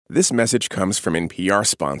This message comes from NPR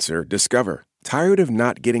sponsor Discover. Tired of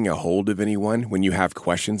not getting a hold of anyone when you have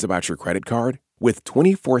questions about your credit card? With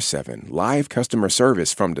 24/7 live customer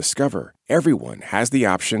service from Discover, everyone has the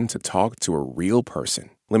option to talk to a real person.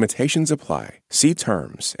 Limitations apply. See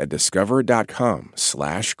terms at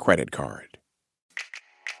discover.com/creditcard.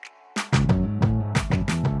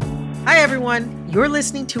 Hi, everyone. You're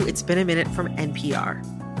listening to It's Been a Minute from NPR.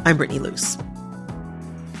 I'm Brittany Luce.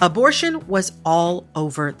 Abortion was all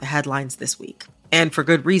over the headlines this week, and for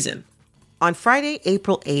good reason. On Friday,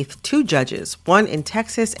 April 8th, two judges, one in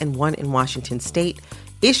Texas and one in Washington state,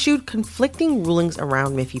 issued conflicting rulings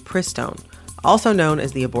around mifepristone, also known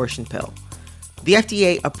as the abortion pill. The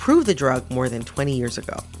FDA approved the drug more than 20 years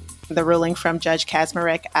ago. The ruling from Judge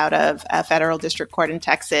Kaczmarek out of a federal district court in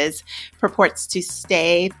Texas purports to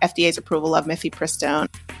stay FDA's approval of mifepristone.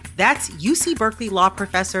 That's UC Berkeley law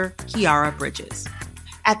professor Khiara Bridges.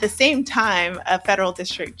 At the same time, a federal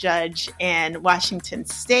district judge in Washington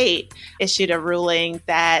state issued a ruling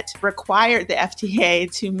that required the FDA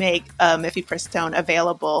to make mifepristone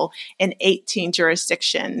available in 18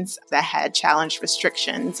 jurisdictions that had challenged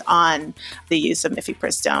restrictions on the use of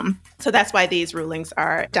mifepristone. So that's why these rulings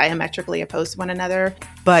are diametrically opposed to one another.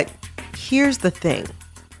 But here's the thing.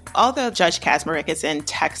 Although Judge Kaczmarek is in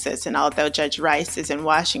Texas and although Judge Rice is in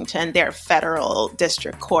Washington, they're federal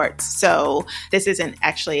district courts. So this isn't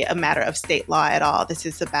actually a matter of state law at all. This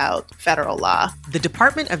is about federal law. The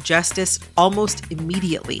Department of Justice almost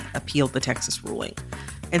immediately appealed the Texas ruling.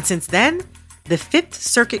 And since then, the Fifth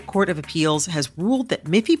Circuit Court of Appeals has ruled that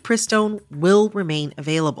mifepristone will remain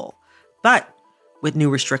available, but with new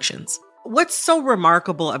restrictions. What's so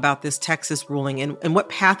remarkable about this Texas ruling, and what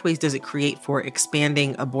pathways does it create for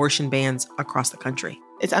expanding abortion bans across the country?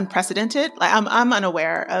 It's unprecedented. I'm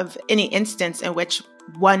unaware of any instance in which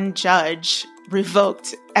one judge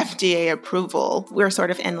revoked FDA approval. We're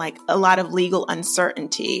sort of in a lot of legal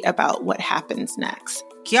uncertainty about what happens next.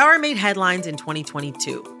 Khiara made headlines in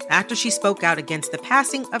 2022 after she spoke out against the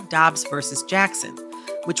passing of Dobbs versus Jackson,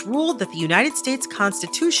 which ruled that the United States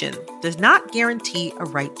Constitution does not guarantee a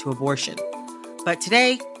right to abortion. But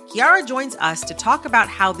today, Khiara joins us to talk about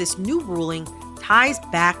how this new ruling ties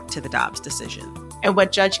back to the Dobbs decision. And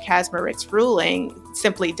what Judge Kaczmarek's ruling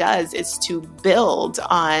simply does is to build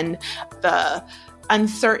on the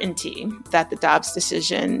uncertainty that the Dobbs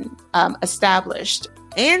decision established.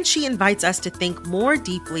 And she invites us to think more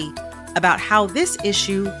deeply about how this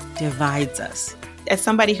issue divides us. As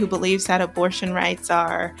somebody who believes that abortion rights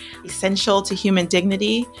are essential to human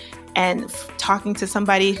dignity, and talking to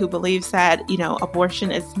somebody who believes that,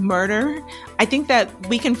 abortion is murder, I think that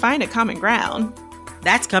we can find a common ground.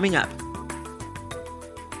 That's coming up.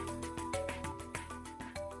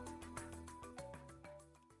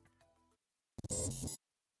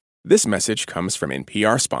 This message comes from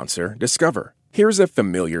NPR sponsor Discover. Here's a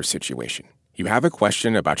familiar situation. You have a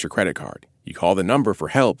question about your credit card. You call the number for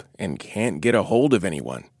help and can't get a hold of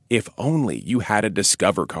anyone. If only you had a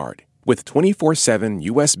Discover card. With 24/7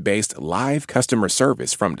 U.S.-based live customer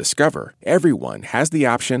service from Discover, everyone has the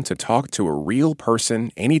option to talk to a real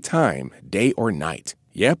person anytime, day or night.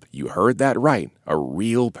 Yep, you heard that right, a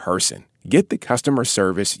real person. Get the customer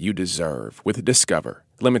service you deserve with Discover.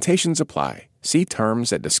 Limitations apply. See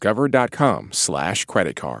terms at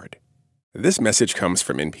discover.com/creditcard. This message comes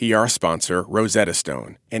from NPR sponsor Rosetta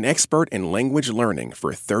Stone, an expert in language learning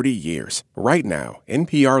for 30 years. Right now,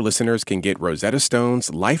 NPR listeners can get Rosetta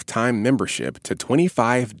Stone's lifetime membership to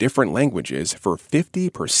 25 different languages for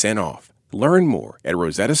 50% off. Learn more at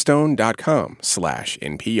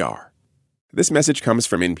rosettastone.com/NPR. This message comes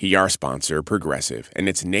from NPR sponsor Progressive and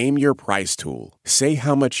its Name Your Price tool. Say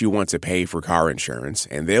how much you want to pay for car insurance,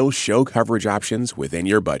 and they'll show coverage options within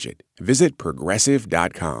your budget. Visit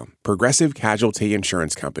Progressive.com. Progressive Casualty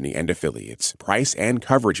Insurance Company and Affiliates. Price and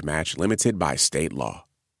coverage match limited by state law.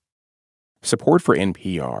 Support for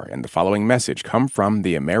NPR and the following message come from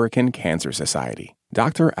the American Cancer Society.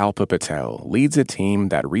 Dr. Alpa Patel leads a team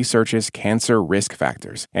that researches cancer risk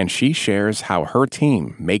factors, and she shares how her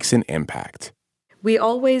team makes an impact. We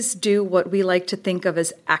always do what we like to think of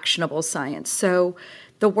as actionable science. So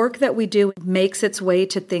the work that we do makes its way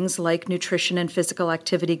to things like nutrition and physical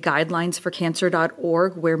activity guidelines for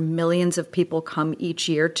cancer.org, where millions of people come each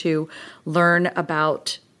year to learn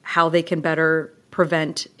about how they can better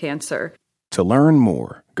prevent cancer. To learn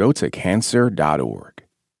more, go to cancer.org.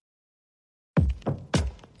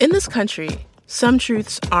 In this country, some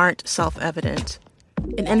truths aren't self-evident.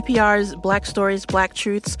 In NPR's Black Stories, Black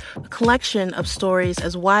Truths, a collection of stories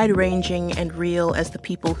as wide-ranging and real as the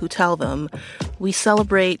people who tell them, we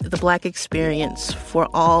celebrate the Black experience for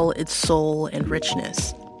all its soul and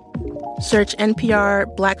richness. Search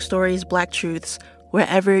NPR Black Stories, Black Truths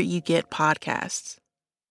wherever you get podcasts.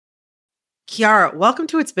 Kiara, welcome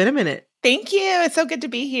to It's Been a Minute. Thank you. It's so good to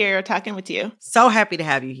be here talking with you. So happy to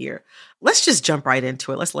have you here. Let's just jump right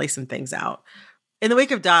into it. Let's lay some things out. In the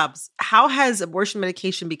wake of Dobbs, how has abortion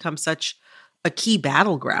medication become such a key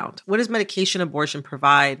battleground? What does medication abortion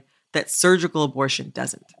provide that surgical abortion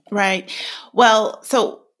doesn't? Right. Well,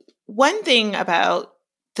 so one thing about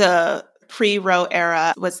the pre-Roe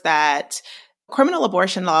era was that criminal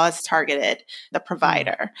abortion laws targeted the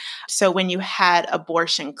provider. So when you had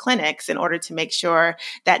abortion clinics, in order to make sure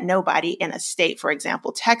that nobody in a state, for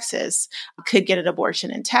example, Texas, could get an abortion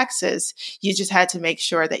in Texas, you just had to make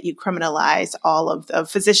sure that you criminalize all of the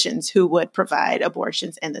physicians who would provide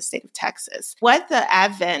abortions in the state of Texas. What the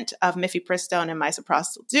advent of mifepristone and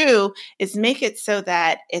misoprostol do is make it so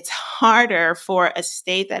that it's harder for a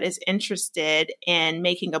state that is interested in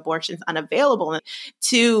making abortions unavailable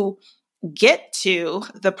to get to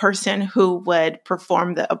the person who would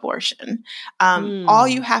perform the abortion. All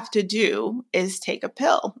you have to do is take a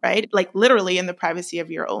pill, right? Like literally in the privacy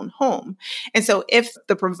of your own home. And so if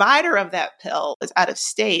the provider of that pill is out of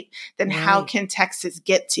state, then how can Texas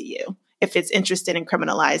get to you if it's interested in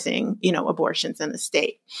criminalizing, abortions in the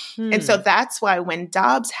state? And so that's why when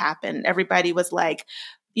Dobbs happened, everybody was like,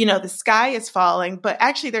 the sky is falling, but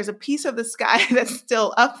actually there's a piece of the sky that's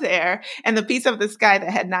still up there. And the piece of the sky that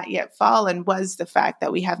had not yet fallen was the fact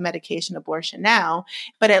that we have medication abortion now,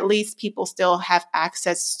 but at least people still have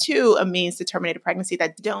access to a means to terminate a pregnancy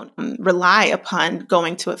that don't rely upon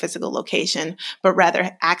going to a physical location, but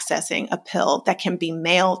rather accessing a pill that can be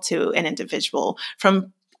mailed to an individual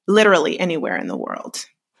from literally anywhere in the world.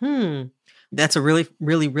 That's a really,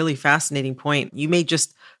 really, really fascinating point. You made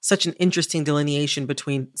just such an interesting delineation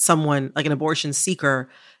between someone like an abortion seeker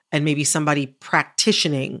and maybe somebody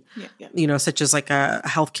practicing, such as like a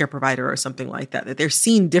healthcare provider or something like that they're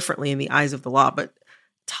seen differently in the eyes of the law. But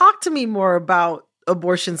talk to me more about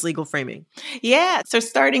abortion's legal framing. Yeah. So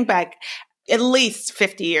starting back at least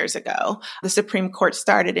 50 years ago, the Supreme Court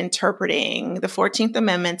started interpreting the 14th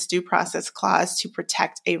Amendment's due process clause to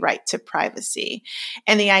protect a right to privacy.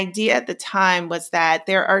 And the idea at the time was that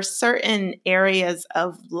there are certain areas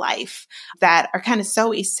of life that are kind of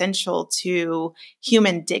so essential to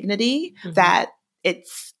human dignity that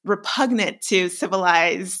it's repugnant to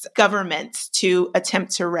civilized governments to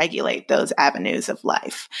attempt to regulate those avenues of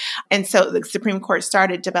life. And so the Supreme Court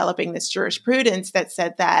started developing this jurisprudence that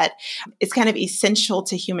said that it's kind of essential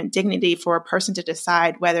to human dignity for a person to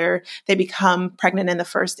decide whether they become pregnant in the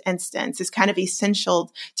first instance. It's kind of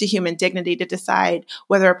essential to human dignity to decide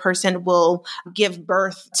whether a person will give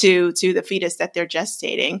birth to the fetus that they're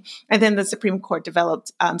gestating. And then the Supreme Court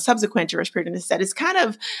developed subsequent jurisprudence that is kind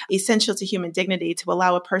of essential to human dignity to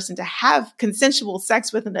allow a person to have consensual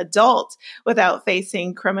sex with an adult without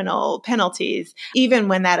facing criminal penalties, even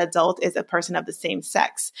when that adult is a person of the same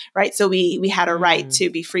sex, right? So we had a right to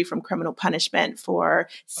be free from criminal punishment for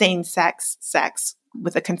same-sex sex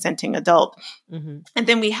with a consenting adult. And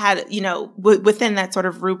then we had, within that sort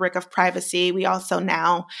of rubric of privacy, we also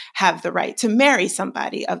now have the right to marry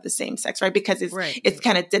somebody of the same sex, right? Because it's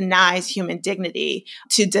kind of denies human dignity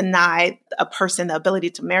to deny a person the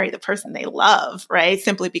ability to marry the person they love, right?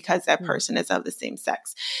 Simply because that person is of the same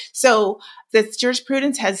sex. So this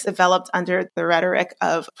jurisprudence has developed under the rhetoric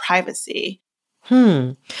of privacy.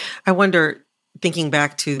 I wonder, thinking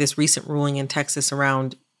back to this recent ruling in Texas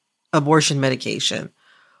around abortion medication,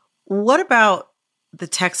 what about the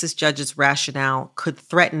Texas judge's rationale could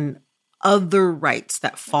threaten other rights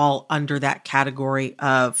that fall under that category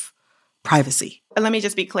of privacy? Let me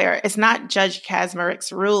just be clear. It's not Judge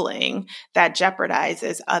Kacsmaryk's ruling that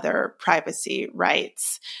jeopardizes other privacy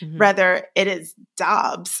rights. Rather, it is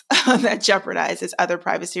Dobbs that jeopardizes other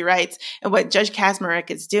privacy rights. And what Judge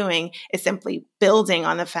Kacsmaryk is doing is simply building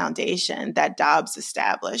on the foundation that Dobbs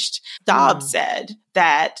established. Dobbs said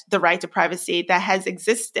that the right to privacy that has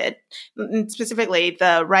existed, specifically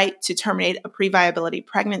the right to terminate a pre-viability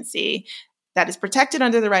pregnancy that is protected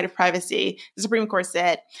under the right of privacy, the Supreme Court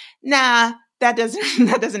said, nah, that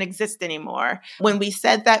doesn't exist anymore. When we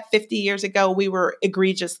said that 50 years ago, we were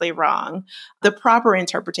egregiously wrong. The proper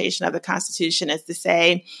interpretation of the Constitution is to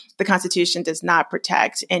say the Constitution does not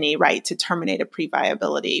protect any right to terminate a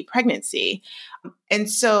pre-viability pregnancy.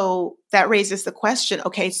 And so that raises the question,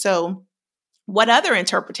 okay, so what other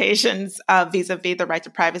interpretations vis-a-vis the right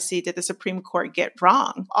to privacy did the Supreme Court get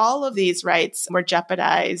wrong? All of these rights were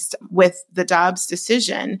jeopardized with the Dobbs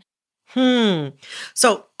decision.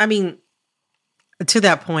 So, I mean, to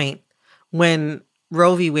that point, when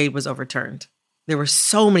Roe v. Wade was overturned, there were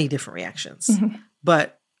so many different reactions.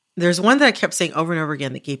 But There's one that I kept saying over and over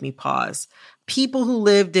again that gave me pause. People who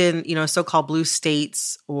lived in, so-called blue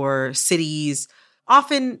states or cities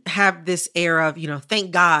often have this air of,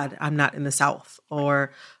 thank God I'm not in the South.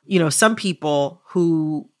 Or, some people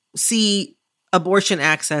who see abortion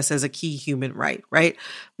access as a key human right?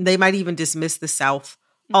 They might even dismiss the South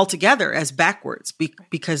altogether as backwards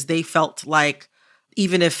because they felt like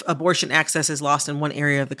even if abortion access is lost in one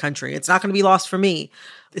area of the country, it's not going to be lost for me.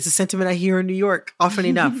 It's a sentiment I hear in New York often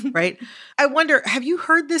enough, right? I wonder, have you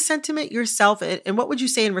heard this sentiment yourself? And what would you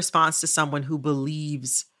say in response to someone who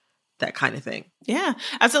believes that kind of thing? Yeah,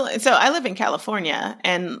 absolutely. So I live in California,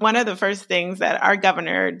 and one of the first things that our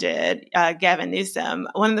governor did, Gavin Newsom,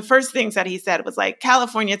 one of the first things that he said was like,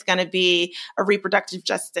 California is going to be a reproductive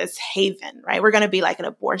justice haven, right? We're going to be like an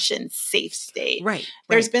abortion safe state. Right.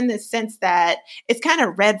 There's been this sense that it's kind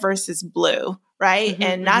of red versus blue, right?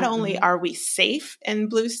 And not only are we safe in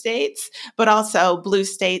blue states, but also blue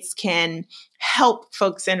states can help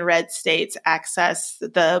folks in red states access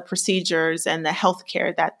the procedures and the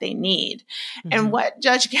healthcare that they need. And what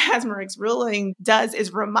Judge Kacsmaryk's ruling does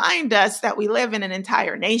is remind us that we live in an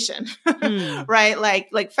entire nation, right?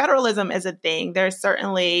 Like federalism is a thing. There's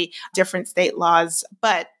certainly different state laws,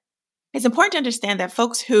 but it's important to understand that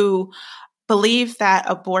folks who believe that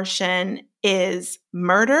abortion is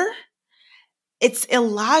murder, it's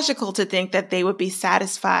illogical to think that they would be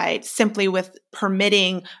satisfied simply with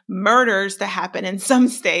permitting murders to happen in some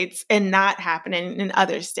states and not happening in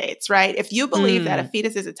other states, right? If you believe that a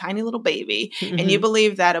fetus is a tiny little baby and you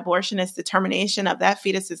believe that abortion is the termination of that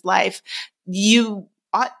fetus's life, you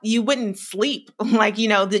wouldn't sleep.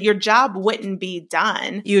 That your job wouldn't be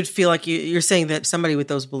done. You'd feel like you're saying that somebody with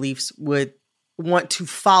those beliefs would want to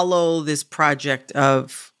follow this project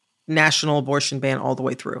of national abortion ban all the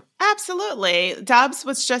way through. Absolutely. Dobbs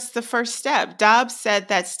was just the first step. Dobbs said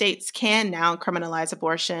that states can now criminalize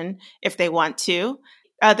abortion if they want to.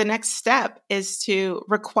 The next step is to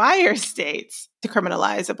require states to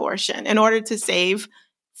criminalize abortion in order to save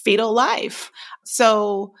fetal life.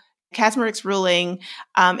 So Kacsmaryk's ruling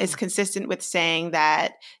is consistent with saying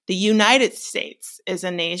that the United States is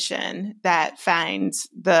a nation that finds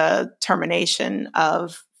the termination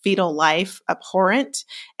of fetal life abhorrent,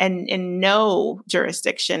 and in no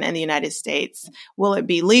jurisdiction in the United States will it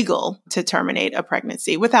be legal to terminate a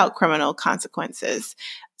pregnancy without criminal consequences.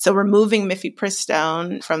 So removing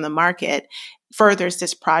mifepristone from the market furthers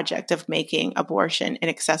this project of making abortion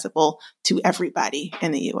inaccessible to everybody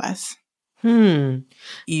in the U.S.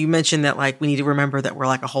 You mentioned that we need to remember that we're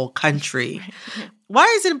like a whole country. Why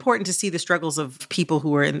is it important to see the struggles of people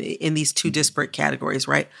who are in these two disparate categories,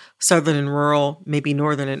 right? Southern and rural, maybe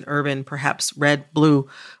northern and urban, perhaps red, blue.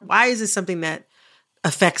 Why is this something that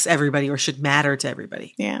affects everybody or should matter to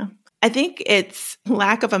everybody? Yeah. I think it's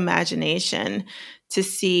lack of imagination to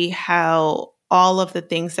see how all of the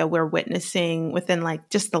things that we're witnessing within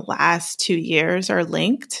just the last 2 years are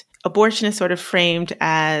linked. Abortion is sort of framed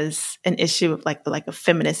as an issue of like a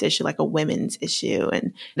feminist issue, like a women's issue.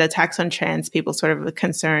 And the attacks on trans people sort of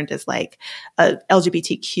concerned as a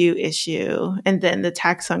LGBTQ issue. And then the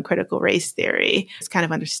attacks on critical race theory is kind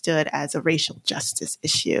of understood as a racial justice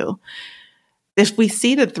issue. If we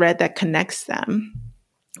see the thread that connects them,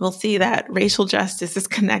 we'll see that racial justice is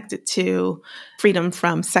connected to freedom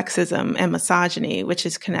from sexism and misogyny, which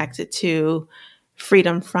is connected to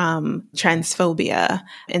freedom from transphobia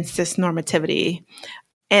and cisnormativity.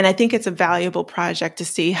 And I think it's a valuable project to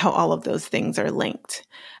see how all of those things are linked.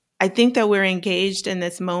 I think that we're engaged in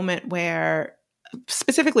this moment where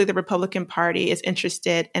specifically the Republican Party is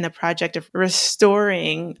interested in a project of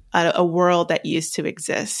restoring a world that used to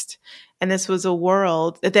exist. And this was a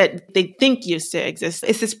world that they think used to exist.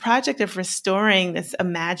 It's this project of restoring this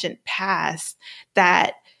imagined past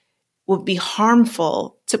that will be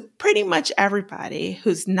harmful to pretty much everybody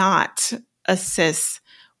who's not a cis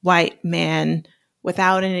white man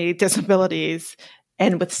without any disabilities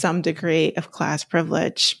and with some degree of class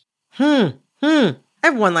privilege. I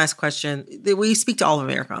have one last question. We speak to all of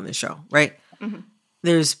America on this show, right?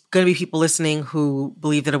 There's going to be people listening who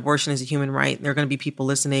believe that abortion is a human right. There are going to be people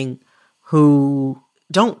listening who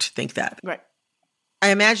don't think that. Right. I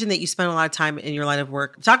imagine that you spend a lot of time in your line of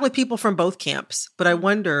work talking with people from both camps, but I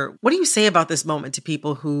wonder, what do you say about this moment to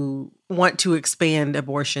people who want to expand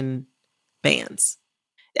abortion bans?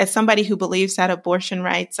 As somebody who believes that abortion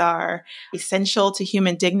rights are essential to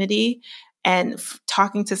human dignity, and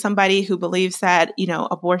talking to somebody who believes that,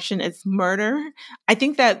 abortion is murder, I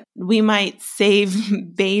think that we might save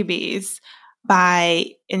babies by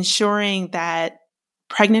ensuring that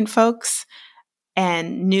pregnant folks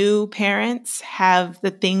And new parents have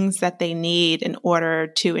the things that they need in order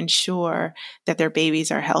to ensure that their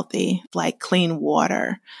babies are healthy, like clean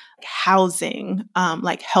water, housing,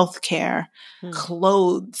 like healthcare,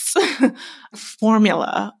 clothes,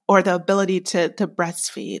 formula, or the ability to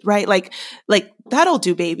breastfeed, right? Like that'll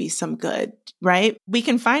do babies some good, right? We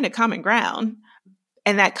can find a common ground,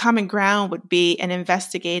 and that common ground would be in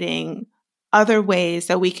investigating other ways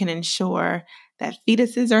that we can ensure that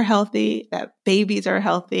fetuses are healthy, that babies are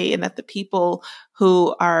healthy, and that the people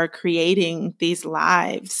who are creating these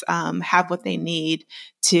lives have what they need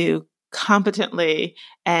to competently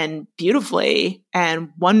and beautifully and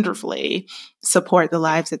wonderfully support the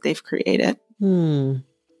lives that they've created.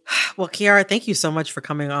 Well, Kiara, thank you so much for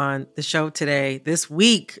coming on the show today, this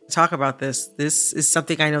week, to talk about this. This is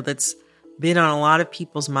something I know that's been on a lot of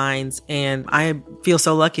people's minds, and I feel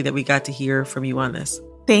so lucky that we got to hear from you on this.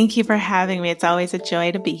 Thank you for having me. It's always a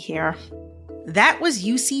joy to be here. That was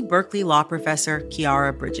UC Berkeley law professor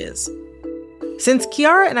Khiara Bridges. Since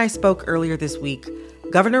Kiara and I spoke earlier this week,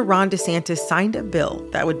 Governor Ron DeSantis signed a bill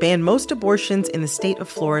that would ban most abortions in the state of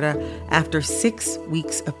Florida after 6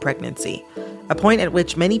 weeks of pregnancy, a point at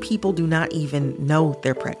which many people do not even know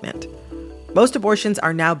they're pregnant. Most abortions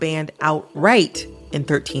are now banned outright in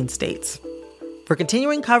 13 states. For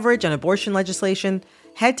continuing coverage on abortion legislation,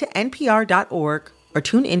 head to npr.org or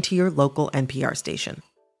tune into your local NPR station.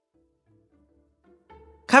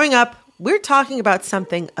 Coming up, we're talking about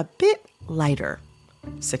something a bit lighter: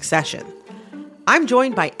 Succession. I'm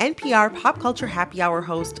joined by NPR Pop Culture Happy Hour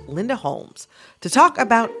host Linda Holmes to talk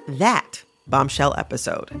about that bombshell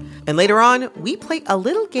episode. And later on, we play a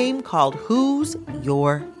little game called Who's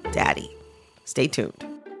Your Daddy? Stay tuned.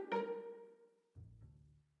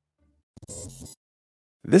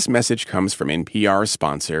 This message comes from NPR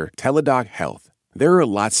sponsor Teladoc Health. There are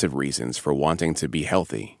lots of reasons for wanting to be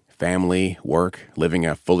healthy. Family, work, living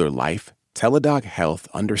a fuller life. Teladoc Health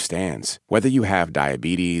understands. Whether you have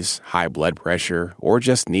diabetes, high blood pressure, or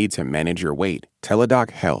just need to manage your weight,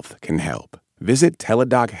 Teladoc Health can help. Visit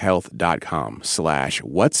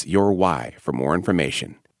teladochealth.com/whatsyourwhy for more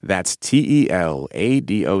information. That's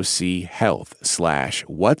TELADOC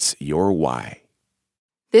health/whatsyourwhy.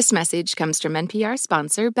 This message comes from NPR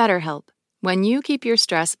sponsor BetterHelp. When you keep your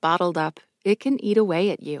stress bottled up, it can eat away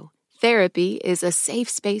at you. Therapy is a safe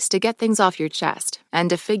space to get things off your chest and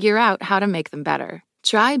to figure out how to make them better.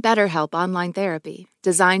 Try BetterHelp Online Therapy,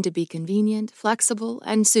 designed to be convenient, flexible,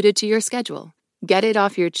 and suited to your schedule. Get it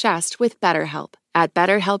off your chest with BetterHelp at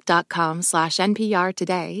betterhelp.com/NPR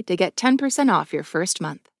today to get 10% off your first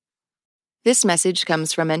month. This message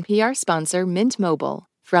comes from NPR sponsor Mint Mobile.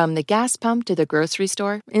 From the gas pump to the grocery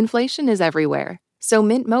store, inflation is everywhere. So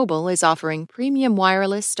Mint Mobile is offering premium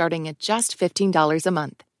wireless starting at just $15 a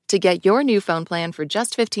month. To get your new phone plan for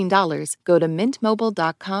just $15, go to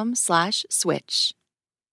mintmobile.com/switch.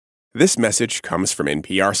 This message comes from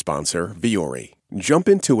NPR sponsor Vuori. Jump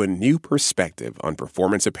into a new perspective on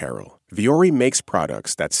performance apparel. Vuori makes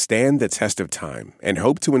products that stand the test of time and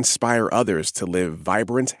hope to inspire others to live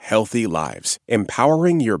vibrant, healthy lives,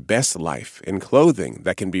 empowering your best life in clothing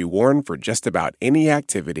that can be worn for just about any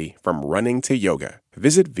activity from running to yoga.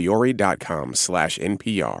 Visit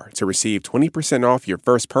Vuori.com/NPR to receive 20% off your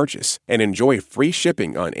first purchase and enjoy free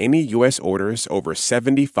shipping on any U.S. orders over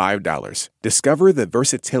 $75. Discover the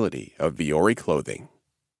versatility of Vuori clothing.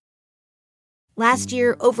 Last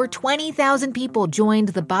year, over 20,000 people joined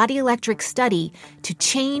the Body Electric study to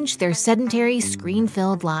change their sedentary,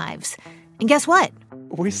 screen-filled lives. And guess what?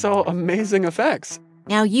 We saw amazing effects.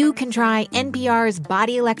 Now you can try NPR's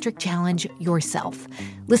Body Electric Challenge yourself.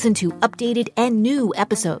 Listen to updated and new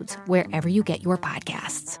episodes wherever you get your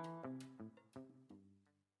podcasts.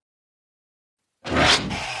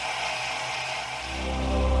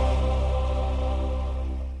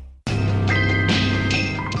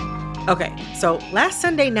 Okay, so last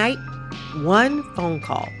Sunday night, one phone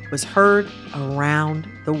call was heard around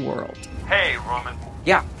the world. Hey, Roman.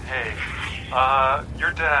 Yeah. Hey, your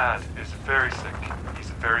dad is very sick. He's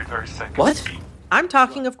very, very sick. What? I'm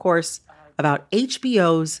talking, of course, about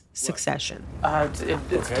HBO's Succession.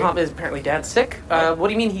 It's Tom. Is apparently Dad's sick. What do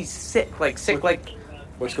you mean he's sick? Like sick? Like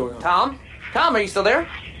What's going on? Tom? Tom, are you still there?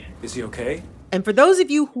 Is he okay? And for those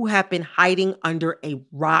of you who have been hiding under a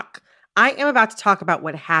rock, I am about to talk about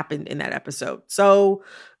what happened in that episode. So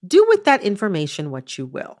do with that information what you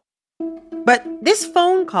will. But this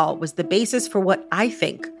phone call was the basis for what I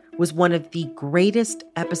think was one of the greatest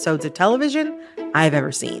episodes of television I've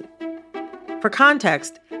ever seen. For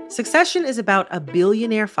context, Succession is about a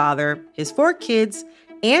billionaire father, his 4 kids,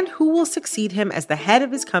 and who will succeed him as the head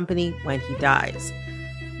of his company when he dies.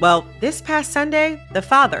 Well, this past Sunday, the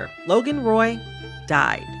father, Logan Roy,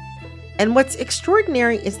 died. And what's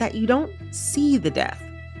extraordinary is that you don't see the death.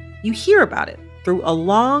 You hear about it through a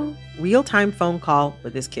long, real-time phone call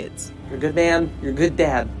with his kids. You're a good man. You're a good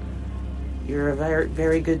dad. You're a very,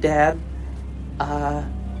 very good dad.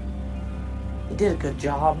 You did a good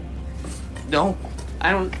job. No,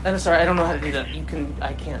 I'm sorry, I don't know how to do that.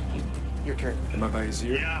 I can't. Your turn. Am I by his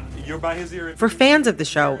ear? Yeah, you're by his ear. For fans of the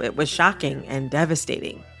show, it was shocking and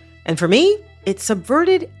devastating. And for me, it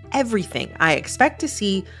subverted everything I expect to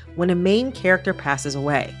see when a main character passes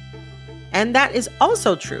away. And that is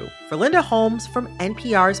also true for Linda Holmes from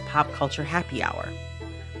NPR's Pop Culture Happy Hour.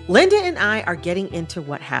 Linda and I are getting into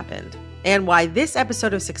what happened and why this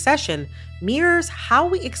episode of Succession mirrors how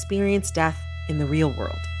we experience death in the real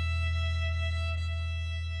world.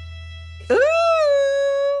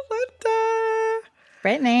 Ooh, Linda.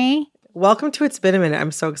 Brittany. Welcome to It's Been a Minute.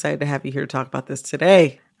 I'm so excited to have you here to talk about this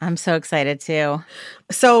today. I'm so excited too.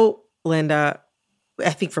 So, Linda,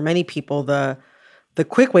 I think for many people, the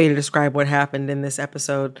quick way to describe what happened in this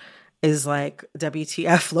episode is like,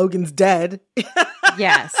 WTF, Logan's dead.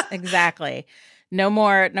 Yes, exactly. No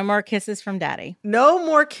more kisses from daddy. No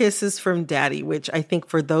more kisses from daddy, which I think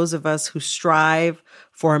for those of us who strive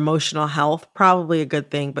for emotional health, probably a good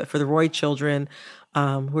thing. But for the Roy children,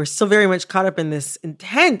 who are still very much caught up in this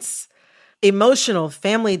intense emotional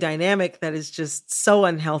family dynamic that is just so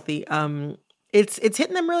unhealthy, it's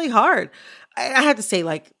hitting them really hard. I have to say,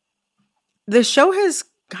 like, the show has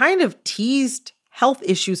kind of teased health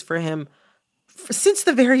issues for him since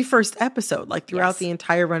the very first episode, like throughout the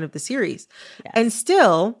entire run of the series. Yes. And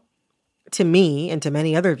still, to me and to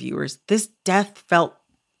many other viewers, this death felt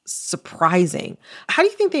surprising. How do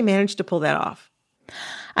you think they managed to pull that off?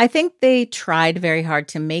 I think they tried very hard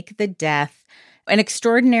to make the death an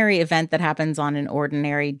extraordinary event that happens on an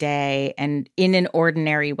ordinary day and in an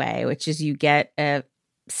ordinary way, which is you get a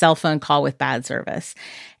cell phone call with bad service.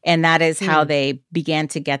 And that is how they began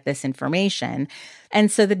to get this information. And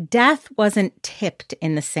so the death wasn't tipped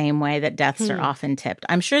in the same way that deaths are often tipped.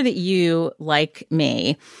 I'm sure that you, like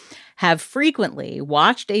me, have frequently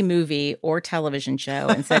watched a movie or television show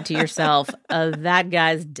and said to yourself, that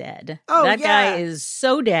guy's dead. Oh, that guy is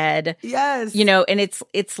so dead. Yes. You know, and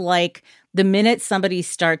it's like the minute somebody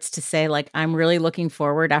starts to say, like, I'm really looking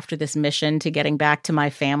forward after this mission to getting back to my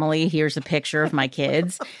family. Here's a picture of my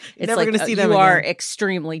kids. It's never like, gonna see them you again. are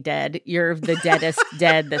extremely dead. You're the deadest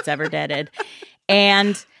dead that's ever deaded.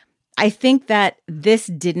 And I think that this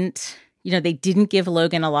didn't, they didn't give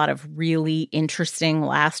Logan a lot of really interesting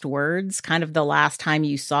last words. Kind of the last time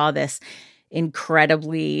you saw this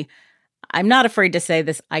incredibly, I'm not afraid to say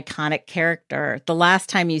this iconic character. The last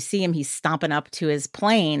time you see him, he's stomping up to his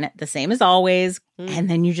plane, the same as always, and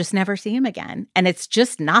then you just never see him again. And it's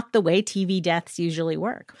just not the way TV deaths usually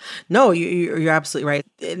work. No, you're absolutely right.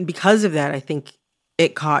 And because of that, I think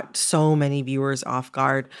it caught so many viewers off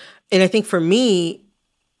guard. And I think for me,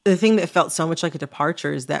 the thing that felt so much like a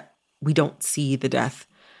departure is that we don't see the death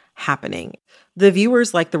happening. The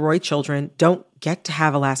viewers, like the Roy children, don't get to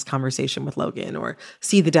have a last conversation with Logan or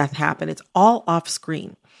see the death happen. It's all off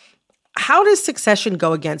screen. How does Succession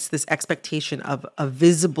go against this expectation of a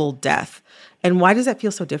visible death? And why does that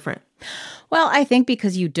feel so different? Well, I think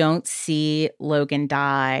because you don't see Logan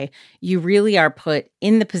die, you really are put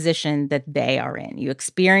in the position that they are in. You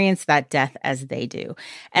experience that death as they do.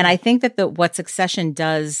 And I think that what Succession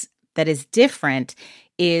does that is different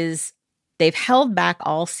is they've held back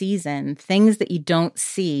all season things that you don't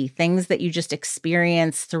see, things that you just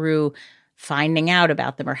experience through finding out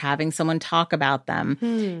about them or having someone talk about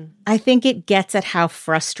them. I think it gets at how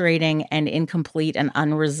frustrating and incomplete and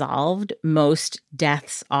unresolved most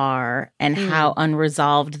deaths are and how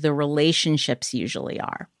unresolved the relationships usually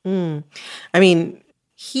are. I mean,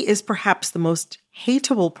 he is perhaps the most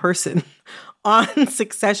hateable person on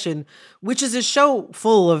Succession, which is a show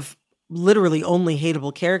full of literally only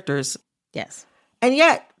hateable characters. Yes. And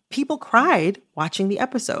yet people cried watching the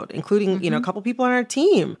episode, including, a couple people on our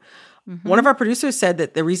team. One of our producers said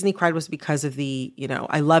that the reason he cried was because of the,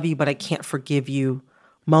 I love you, but I can't forgive you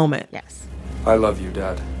moment. Yes. I love you,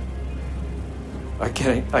 Dad. I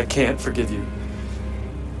can't forgive you.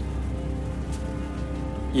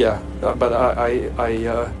 Yeah, but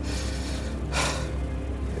I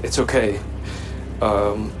it's okay.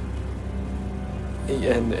 And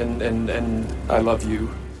I love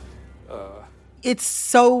you. It's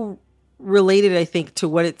so related, I think, to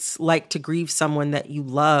what it's like to grieve someone that you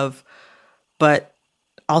love, but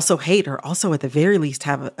also hate, or also at the very least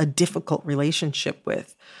have a difficult relationship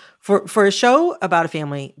with. For a show about a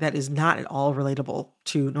family that is not at all relatable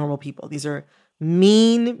to normal people. These are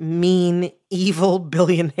mean, evil,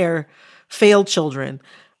 billionaire, failed children.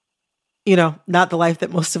 not the life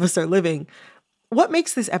that most of us are living. What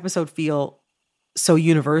makes this episode feel so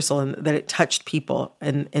universal and that it touched people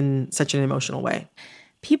in such an emotional way?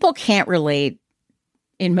 People can't relate,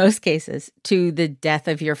 in most cases, to the death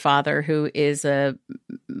of your father, who is a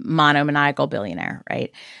monomaniacal billionaire,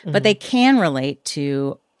 right? Mm-hmm. But they can relate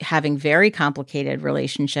to having very complicated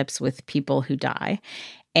relationships with people who die.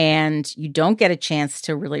 And you don't get a chance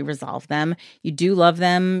to really resolve them. You do love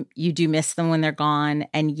them. You do miss them when they're gone.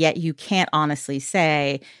 And yet you can't honestly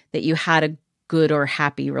say that you had a good or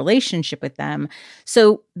happy relationship with them.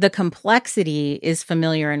 So the complexity is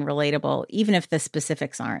familiar and relatable, even if the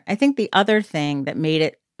specifics aren't. I think the other thing that made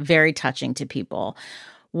it very touching to people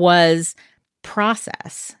was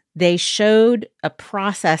process. They showed a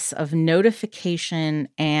process of notification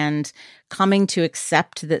and coming to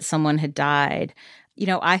accept that someone had died.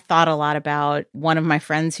 I thought a lot about one of my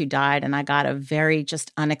friends who died, and I got a very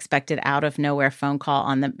just unexpected out of nowhere phone call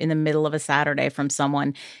in the middle of a Saturday from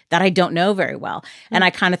someone that I don't know very well. Mm-hmm. And I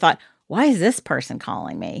kind of thought, why is this person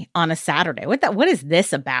calling me on a Saturday? What is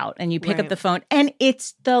this about? And you pick up the phone, and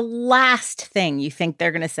it's the last thing you think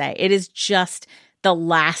they're going to say. It is just the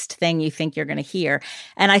last thing you think you're going to hear.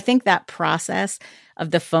 And I think that process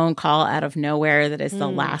of the phone call out of nowhere that is the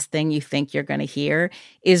last thing you think you're going to hear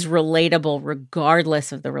is relatable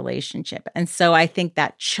regardless of the relationship. And so I think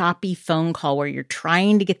that choppy phone call where you're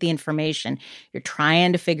trying to get the information, you're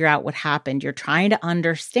trying to figure out what happened, you're trying to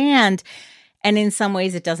understand. And in some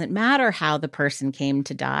ways, it doesn't matter how the person came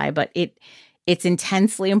to die, but it's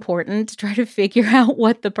intensely important to try to figure out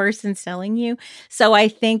what the person's telling you. So I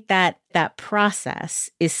think that process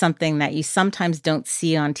is something that you sometimes don't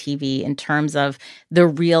see on TV in terms of the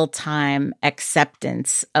real-time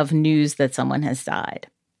acceptance of news that someone has died.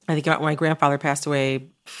 I think about when my grandfather passed away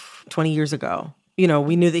 20 years ago. We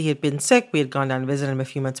knew that he had been sick. We had gone down to visit him a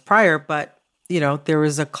few months prior, but, there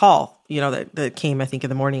was a call, that came, I think, in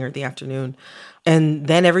the morning or the afternoon. And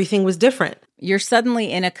then everything was different. You're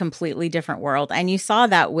suddenly in a completely different world. And you saw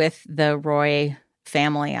that with the Roy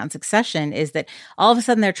family on Succession, is that all of a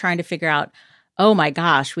sudden they're trying to figure out, oh my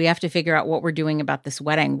gosh, we have to figure out what we're doing about this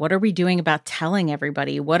wedding. What are we doing about telling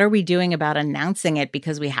everybody? What are we doing about announcing it?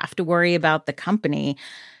 Because we have to worry about the company.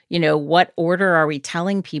 What order are we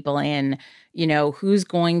telling people in? Who's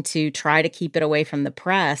going to try to keep it away from the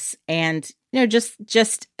press? And,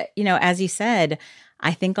 just as you said,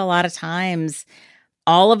 I think a lot of times,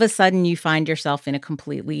 all of a sudden you find yourself in a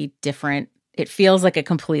completely different, it feels like a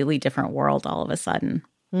completely different world all of a sudden.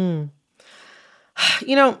 So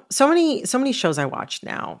many shows I watch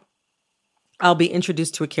now, I'll be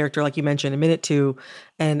introduced to a character, like you mentioned, in minute 2,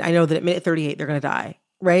 and I know that at minute 38, they're going to die.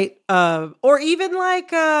 Right? Or even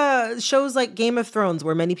like shows like Game of Thrones,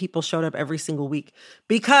 where many people showed up every single week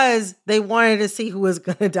because they wanted to see who was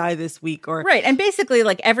going to die this week. Right. And basically,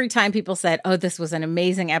 like every time people said, oh, this was an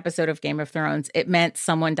amazing episode of Game of Thrones, it meant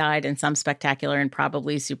someone died in some spectacular and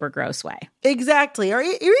probably super gross way. Exactly. Or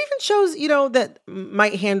even shows, that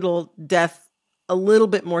might handle death a little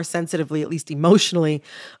bit more sensitively, at least emotionally,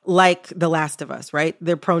 like The Last of Us, right?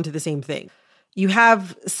 They're prone to the same thing. You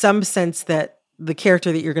have some sense that the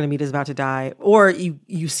character that you're going to meet is about to die, or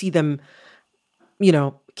you see them,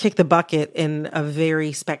 kick the bucket in a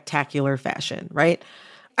very spectacular fashion, right?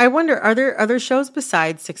 I wonder, are there other shows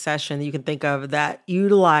besides Succession that you can think of that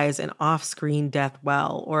utilize an off-screen death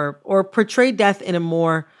well, or portray death in a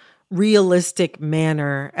more realistic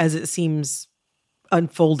manner as it seems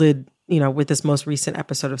unfolded, with this most recent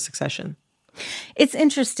episode of Succession? It's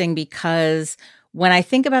interesting because when I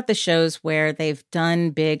think about the shows where they've done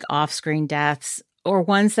big off-screen deaths or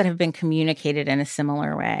ones that have been communicated in a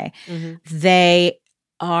similar way, they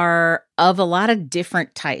are of a lot of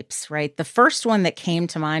different types, right? The first one that came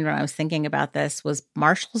to mind when I was thinking about this was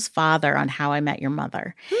Marshall's father on How I Met Your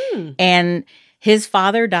Mother. And his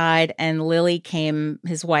father died, and Lily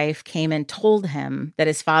his wife came and told him that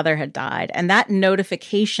his father had died. And that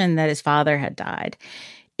notification that his father had died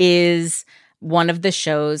is one of the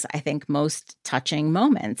show's, I think, most touching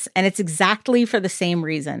moments. And it's exactly for the same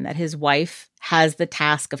reason that his wife has the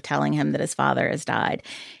task of telling him that his father has died.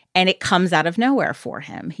 And it comes out of nowhere for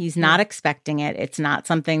him. He's not expecting it. It's not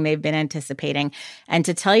something they've been anticipating. And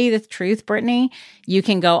to tell you the truth, Brittany, you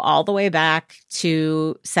can go all the way back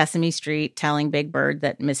to Sesame Street telling Big Bird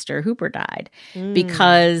that Mr. Hooper died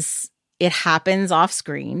because it happens off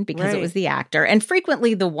screen because it was the actor. And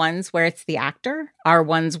frequently the ones where it's the actor are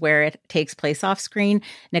ones where it takes place off screen.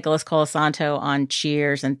 Nicholas Colasanto on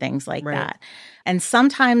Cheers and things like that. And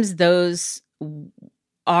sometimes those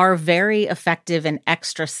are very effective and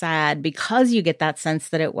extra sad because you get that sense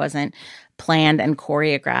that it wasn't planned and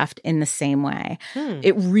choreographed in the same way.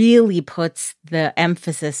 It really puts the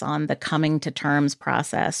emphasis on the coming to terms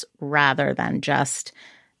process rather than just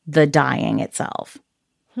the dying itself.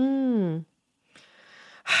 Well,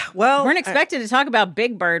 weren't expected to talk about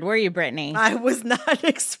Big Bird, were you, Brittany? I was not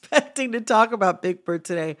expecting to talk about Big Bird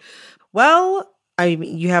today. Well, I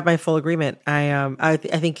mean, you have my full agreement. I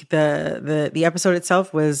think the episode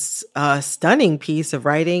itself was a stunning piece of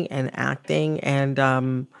writing and acting,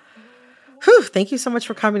 and thank you so much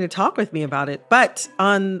for coming to talk with me about it. But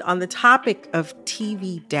on the topic of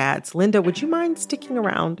TV dads, Linda, would you mind sticking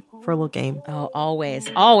around for a little game? Oh, always,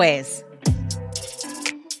 always.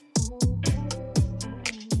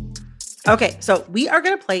 Okay, so we are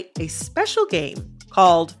going to play a special game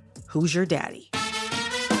called Who's Your Daddy?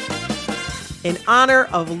 In honor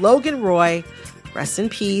of Logan Roy, rest in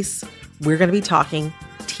peace, we're going to be talking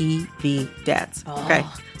TV dads. Okay,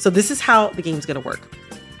 so this is how the game's going to work.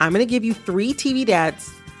 I'm going to give you 3 TV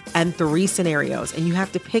dads and 3 scenarios, and you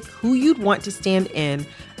have to pick who you'd want to stand in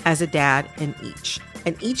as a dad in each.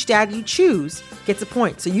 And each dad you choose gets a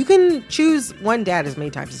point. So you can choose one dad as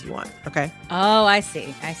many times as you want, okay? Oh, I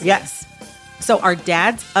see. Yes. So our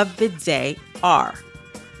dads of the day are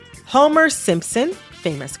Homer Simpson,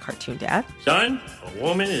 famous cartoon dad. Son, a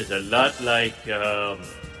woman is a lot like a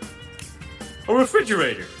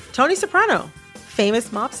refrigerator. Tony Soprano, famous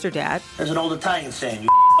mobster dad. There's an old Italian saying, you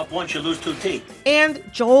up once, you lose 2 teeth. And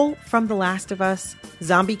Joel from The Last of Us,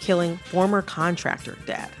 zombie-killing former contractor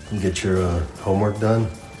dad. You get your homework done?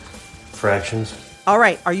 Fractions? All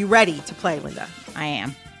right, are you ready to play, Linda? I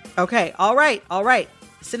am. Okay, all right.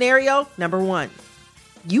 Scenario number 1.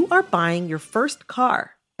 You are buying your first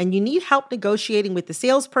car and you need help negotiating with the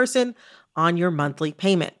salesperson on your monthly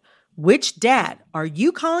payment. Which dad are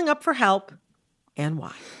you calling up for help and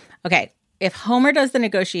why? Okay, if Homer does the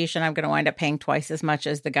negotiation, I'm going to wind up paying twice as much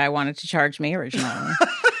as the guy wanted to charge me originally.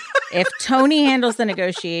 If Tony handles the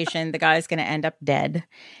negotiation, the guy's going to end up dead.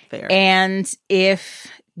 Fair. And if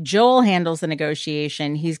Joel handles the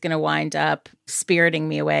negotiation, he's going to wind up spiriting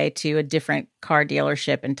me away to a different car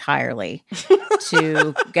dealership entirely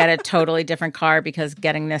to get a totally different car because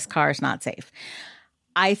getting this car is not safe.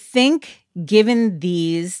 I think given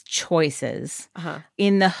these choices,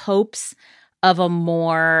 in the hopes of a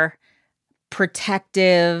more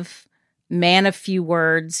protective man of few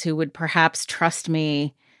words who would perhaps trust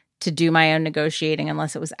me to do my own negotiating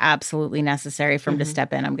unless it was absolutely necessary for him to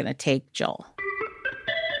step in, I'm going to take Joel.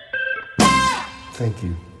 Thank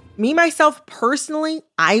you. Me, myself, personally,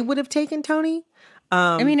 I would have taken Tony.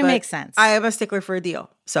 I mean, it makes sense. I am a stickler for a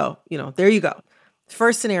deal. So, there you go.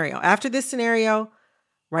 First scenario. After this scenario,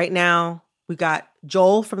 right now, we got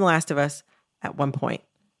Joel from The Last of Us at 1 point.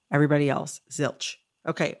 Everybody else, zilch.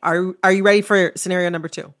 Okay, are you ready for scenario number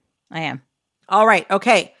 2? I am. All right,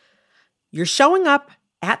 okay. You're showing up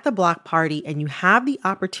at the block party and you have the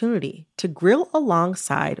opportunity to grill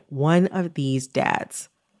alongside one of these dads.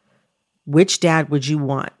 Which dad would you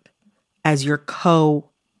want as your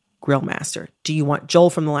co-grill master? Do you want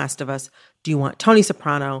Joel from The Last of Us? Do you want Tony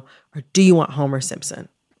Soprano? Or do you want Homer Simpson?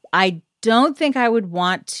 I don't think I would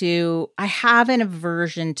want to. I have an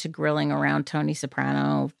aversion to grilling around Tony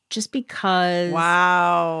Soprano just because.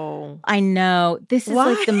 Wow. I know. This is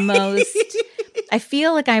like the most. I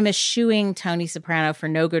feel like I'm eschewing Tony Soprano for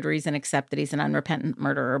no good reason except that he's an unrepentant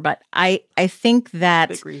murderer. But I think that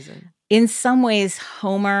big reason. In some ways,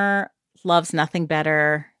 Homer loves nothing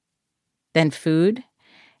better than food.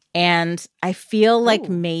 And I feel like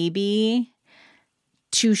maybe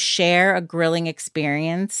to share a grilling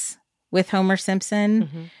experience with Homer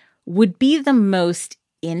Simpson would be the most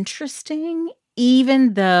interesting,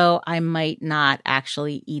 even though I might not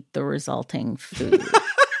actually eat the resulting food.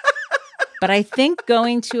 But I think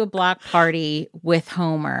going to a block party with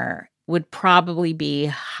Homer would probably be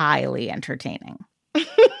highly entertaining.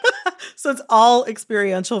 So it's all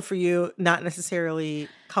experiential for you, not necessarily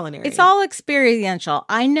culinary. It's all experiential.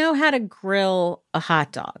 I know how to grill a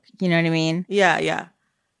hot dog. You know what I mean? Yeah.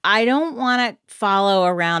 I don't want to follow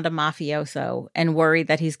around a mafioso and worry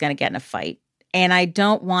that he's going to get in a fight. And I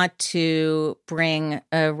don't want to bring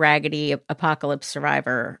a raggedy apocalypse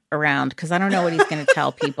survivor around because I don't know what he's going to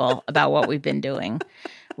tell people about what we've been doing.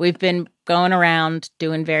 We've been going around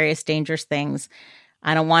doing various dangerous things.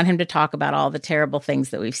 I don't want him to talk about all the terrible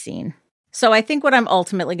things that we've seen. So I think what I'm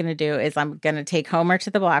ultimately going to do is I'm going to take Homer to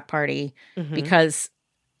the block party because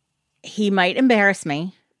he might embarrass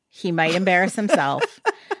me. He might embarrass himself.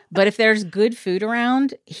 But if there's good food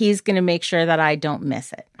around, he's going to make sure that I don't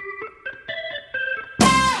miss it.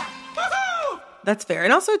 That's fair.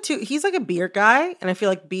 And also, too, he's like a beer guy. And I feel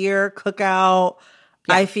like beer, cookout,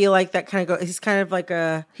 I feel like that kind of goes, he's kind of like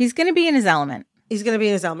a... He's going to be in his element. He's going to be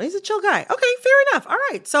in his element. He's a chill guy. Okay, fair enough. All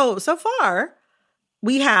right. So far,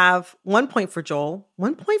 we have 1 point for Joel,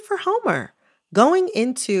 1 point for Homer. Going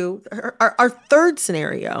into our third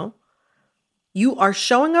scenario, you are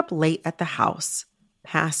showing up late at the house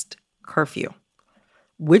past curfew.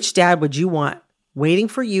 Which dad would you want waiting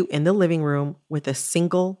for you in the living room with a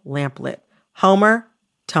single lamp lit? Homer,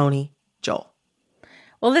 Tony, Joel.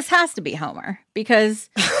 Well, this has to be Homer because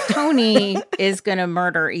Tony is going to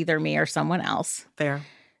murder either me or someone else. Fair.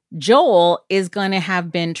 Joel is going to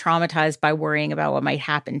have been traumatized by worrying about what might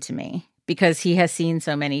happen to me because he has seen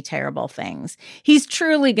so many terrible things. He's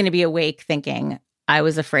truly going to be awake thinking, I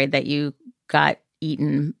was afraid that you got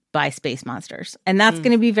eaten by space monsters. And that's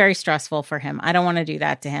going to be very stressful for him. I don't want to do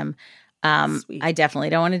that to him. I definitely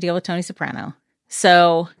don't want to deal with Tony Soprano.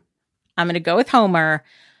 So I'm going to go with Homer,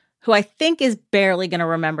 who I think is barely going to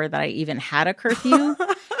remember that I even had a curfew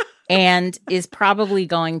and is probably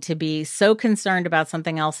going to be so concerned about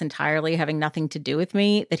something else entirely having nothing to do with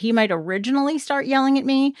me that he might originally start yelling at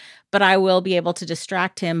me, but I will be able to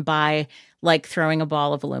distract him by like throwing a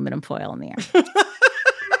ball of aluminum foil in the air.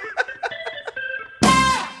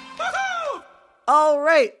 All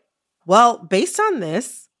right. Well, based on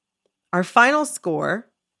this, our final score,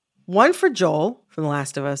 1 for Joel from The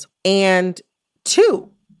Last of Us and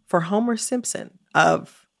 2 for Homer Simpson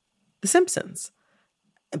of The Simpsons.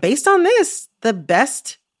 Based on this, the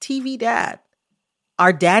best TV dad,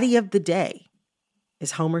 our daddy of the day,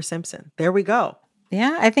 is Homer Simpson. There we go.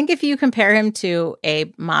 Yeah, I think if you compare him to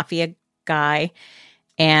a mafia guy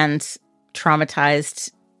and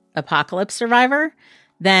traumatized apocalypse survivor,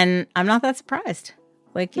 then I'm not that surprised.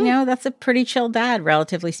 Like, you know, that's a pretty chill dad,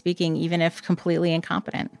 relatively speaking, even if completely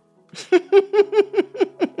incompetent.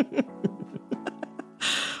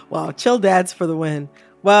 Wow, chill dads for the win.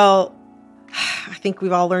 Well, I think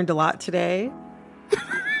we've all learned a lot today.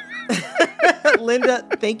 Linda,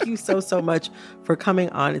 thank you so much for coming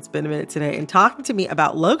on It's Been a Minute today and talking to me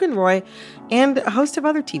about Logan Roy and a host of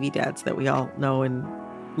other TV dads that we all know and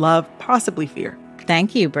love, possibly fear.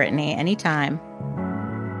 Thank you, Brittany. Anytime.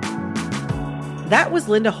 That was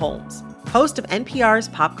Linda Holmes, host of NPR's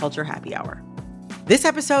Pop Culture Happy Hour. This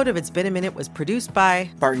episode of It's Been a Minute was produced by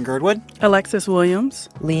Barton Girdwood, Alexis Williams,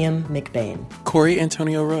 Liam McBain, Corey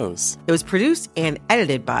Antonio Rose. It was produced and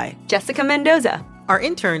edited by Jessica Mendoza. Our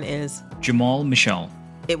intern is Jamal Michelle.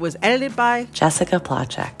 It was edited by Jessica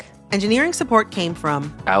Placzek. Engineering support came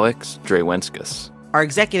from Alex Drewenskus. Our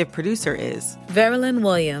executive producer is Verilyn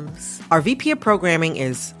Williams. Our VP of programming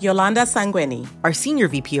is Yolanda Sanguini. Our senior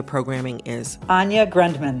VP of programming is Anya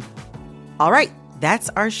Grundman. All right, that's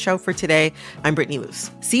our show for today. I'm Brittany Luce.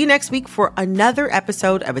 See you next week for another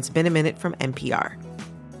episode of It's Been a Minute from NPR.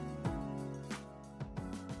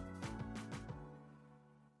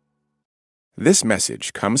 This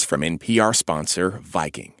message comes from NPR sponsor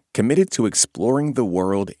Viking, committed to exploring the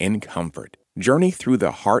world in comfort. Journey through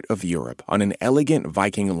the heart of Europe on an elegant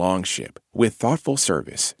Viking longship with thoughtful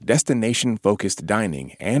service, destination-focused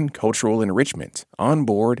dining, and cultural enrichment on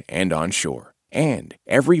board and on shore. And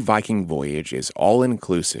every Viking voyage is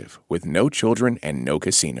all-inclusive with no children and no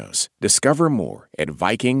casinos. Discover more at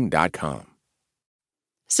Viking.com.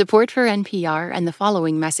 Support for NPR and the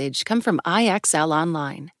following message come from IXL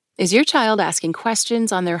Online. Is your child asking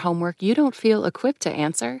questions on their homework you don't feel equipped to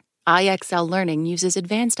answer? IXL Learning uses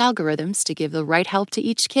advanced algorithms to give the right help to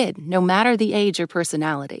each kid, no matter the age or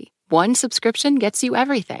personality. One subscription gets you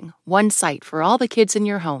everything. One site for all the kids in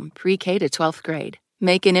your home, pre-K to 12th grade.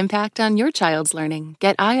 Make an impact on your child's learning.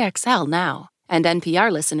 Get IXL now. And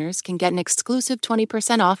NPR listeners can get an exclusive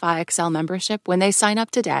 20% off IXL membership when they sign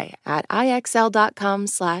up today at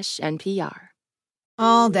IXL.com/NPR.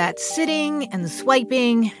 All that sitting and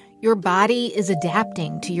swiping, your body is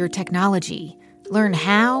adapting to your technology. Learn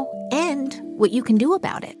how and what you can do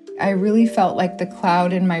about it. I really felt like the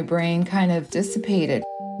cloud in my brain kind of dissipated.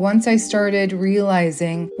 Once I started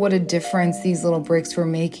realizing what a difference these little breaks were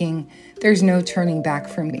making, there's no turning back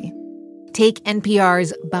for me. Take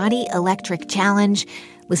NPR's Body Electric Challenge.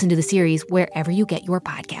 Listen to the series wherever you get your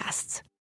podcasts.